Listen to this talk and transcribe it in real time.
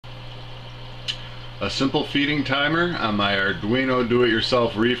A simple feeding timer on my Arduino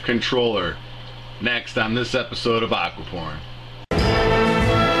do-it-yourself Reef controller. Next on this episode of Aquaporn.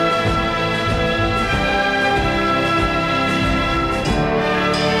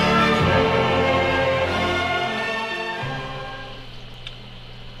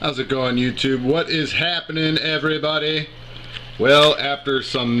 How's it going, YouTube? What is happening, everybody? Well, after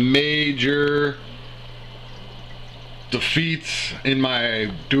some major defeats in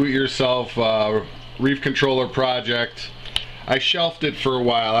my do-it-yourself Reef controller project, I shelved it for a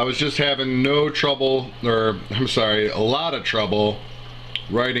while. I was just having a lot of trouble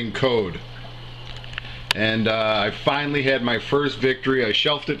writing code. And I finally had my first victory. I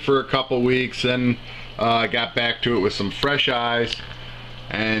shelved it for a couple weeks, and I got back to it with some fresh eyes.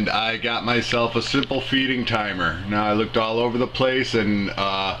 And I got myself a simple feeding timer. Now, I looked all over the place, and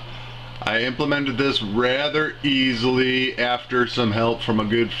I implemented this rather easily after some help from a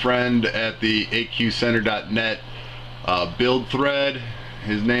good friend at the aqcenter.net build thread.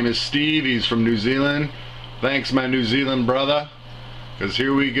 His name is Steve. He's from New Zealand. Thanks, my New Zealand brother. Because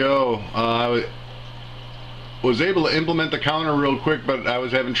here we go. I was able to implement the counter real quick, but I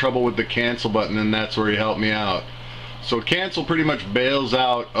was having trouble with the cancel button, and that's where he helped me out. So cancel pretty much bails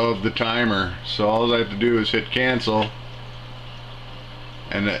out of the timer, so all I have to do is hit cancel,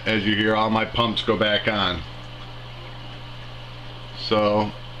 and as you hear, all my pumps go back on. So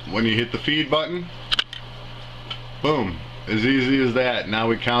when you hit the feed button, boom, as easy as that. Now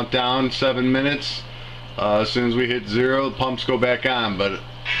we count down 7 minutes. As soon as we hit 0, the pumps go back on. But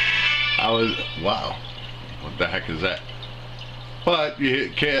wow, what the heck is that? But you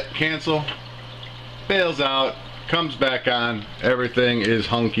hit cancel, bails out, comes back on, everything is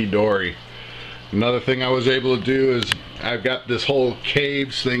hunky-dory. Another thing I was able to do is I've got this whole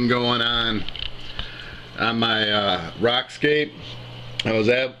caves thing going on my rockscape. I was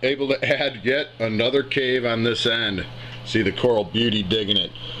able to add yet another cave on this end. See the coral beauty digging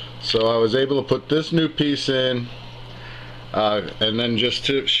it. So I was able to put this new piece in, and then just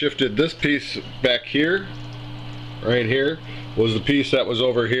shifted this piece back here. Right here was the piece that was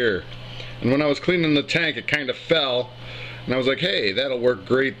over here. And when I was cleaning the tank, it kind of fell, and I was like, hey, that'll work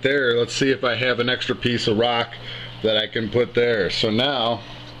great there. Let's see if I have an extra piece of rock that I can put there. So now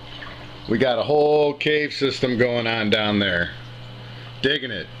we got a whole cave system going on down there.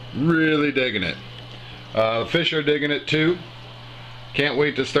 Digging it, really digging it. The fish are digging it too. Can't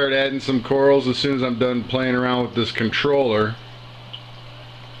wait to start adding some corals. As soon as I'm done playing around with this controller,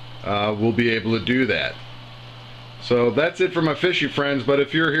 we'll be able to do that. So that's it for my fishy friends, but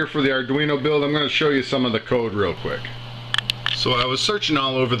if you're here for the Arduino build, I'm going to show you some of the code real quick. So I was searching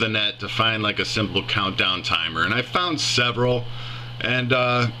all over the net to find like a simple countdown timer, and I found several, and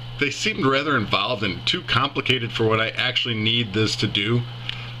they seemed rather involved and too complicated for what I actually need this to do.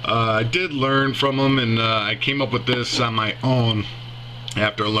 I did learn from them, and I came up with this on my own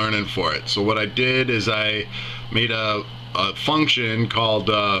after learning for it. So what I did is I made a function called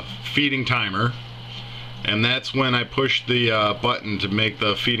feeding timer. And that's when I push the button to make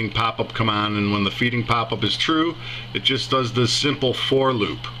the feeding pop-up come on, and when the feeding pop-up is true, it just does this simple for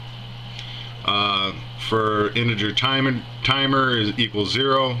loop. For integer timer is equals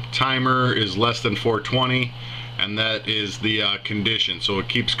 0, timer is less than 420, and that is the condition. So it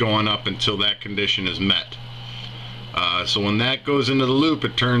keeps going up until that condition is met. So when that goes into the loop,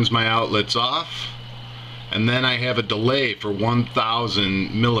 it turns my outlets off. And then I have a delay for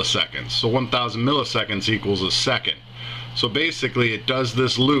 1,000 milliseconds. So 1,000 milliseconds equals a second. So basically it does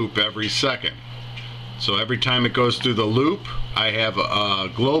this loop every second. So every time it goes through the loop, I have a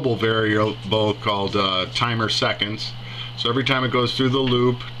global variable called timer seconds. So every time it goes through the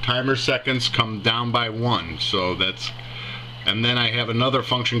loop, timer seconds come down by 1. So that's, and then I have another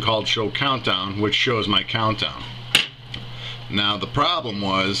function called show countdown, which shows my countdown. Now the problem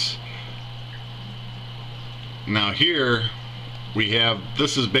was, now here we have,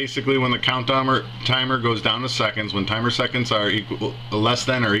 this is basically when the timer goes down to seconds. When timer seconds are less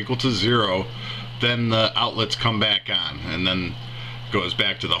than or equal to 0, then the outlets come back on, and then goes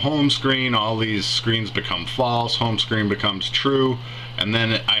back to the home screen. All these screens become false, home screen becomes true, and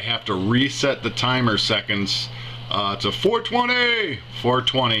then I have to reset the timer seconds to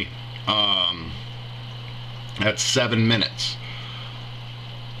 420. That's 7 minutes.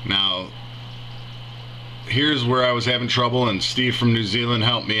 Now here's where I was having trouble, and Steve from New Zealand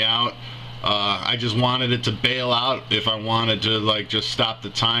helped me out. I just wanted it to bail out if I wanted to like just stop the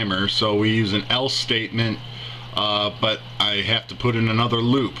timer, so we use an else statement, but I have to put in another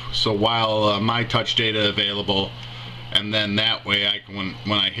loop. So while my touch data available, and then that way when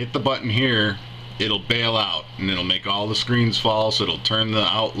I hit the button here, it'll bail out and it'll make all the screens fall, so it'll turn the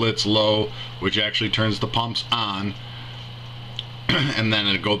outlets low, which actually turns the pumps on, and then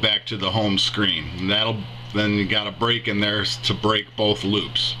it'll go back to the home screen. And then you got a break in there to break both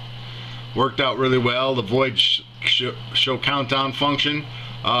loops. Worked out really well. The void show countdown function,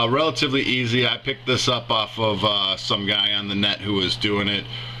 relatively easy. I picked this up off of some guy on the net who was doing it.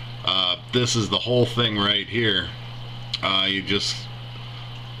 This is the whole thing right here. You just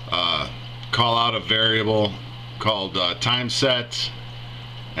call out a variable called time set,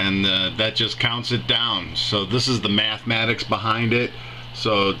 and that just counts it down. So this is the mathematics behind it.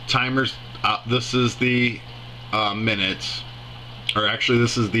 So timers, this is the minutes, or actually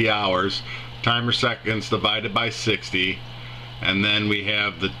this is the hours. Timer seconds divided by 60, and then we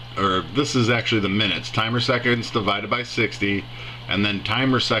have this is actually the minutes. Timer seconds divided by 60, and then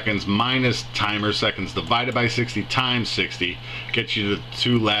timer seconds minus timer seconds divided by 60 times 60 gets you the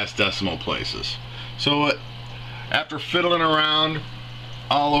 2 last decimal places. So after fiddling around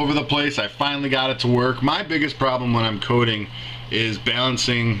all over the place, I finally got it to work. My biggest problem when I'm coding is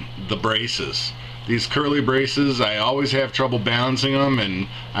balancing the braces. These curly braces, I always have trouble balancing them, and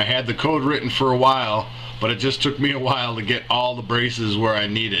I had the code written for a while, but it just took me a while to get all the braces where I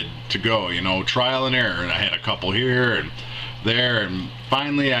needed to go, you know, trial and error. And I had a couple here and there, and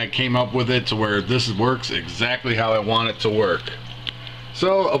finally I came up with it to where this works exactly how I want it to work.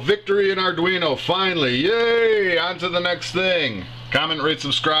 So, a victory in Arduino, finally. Yay! On to the next thing. Comment, rate,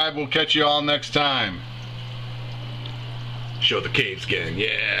 subscribe. We'll catch you all next time. Show the caves gang,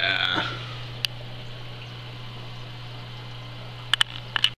 yeah!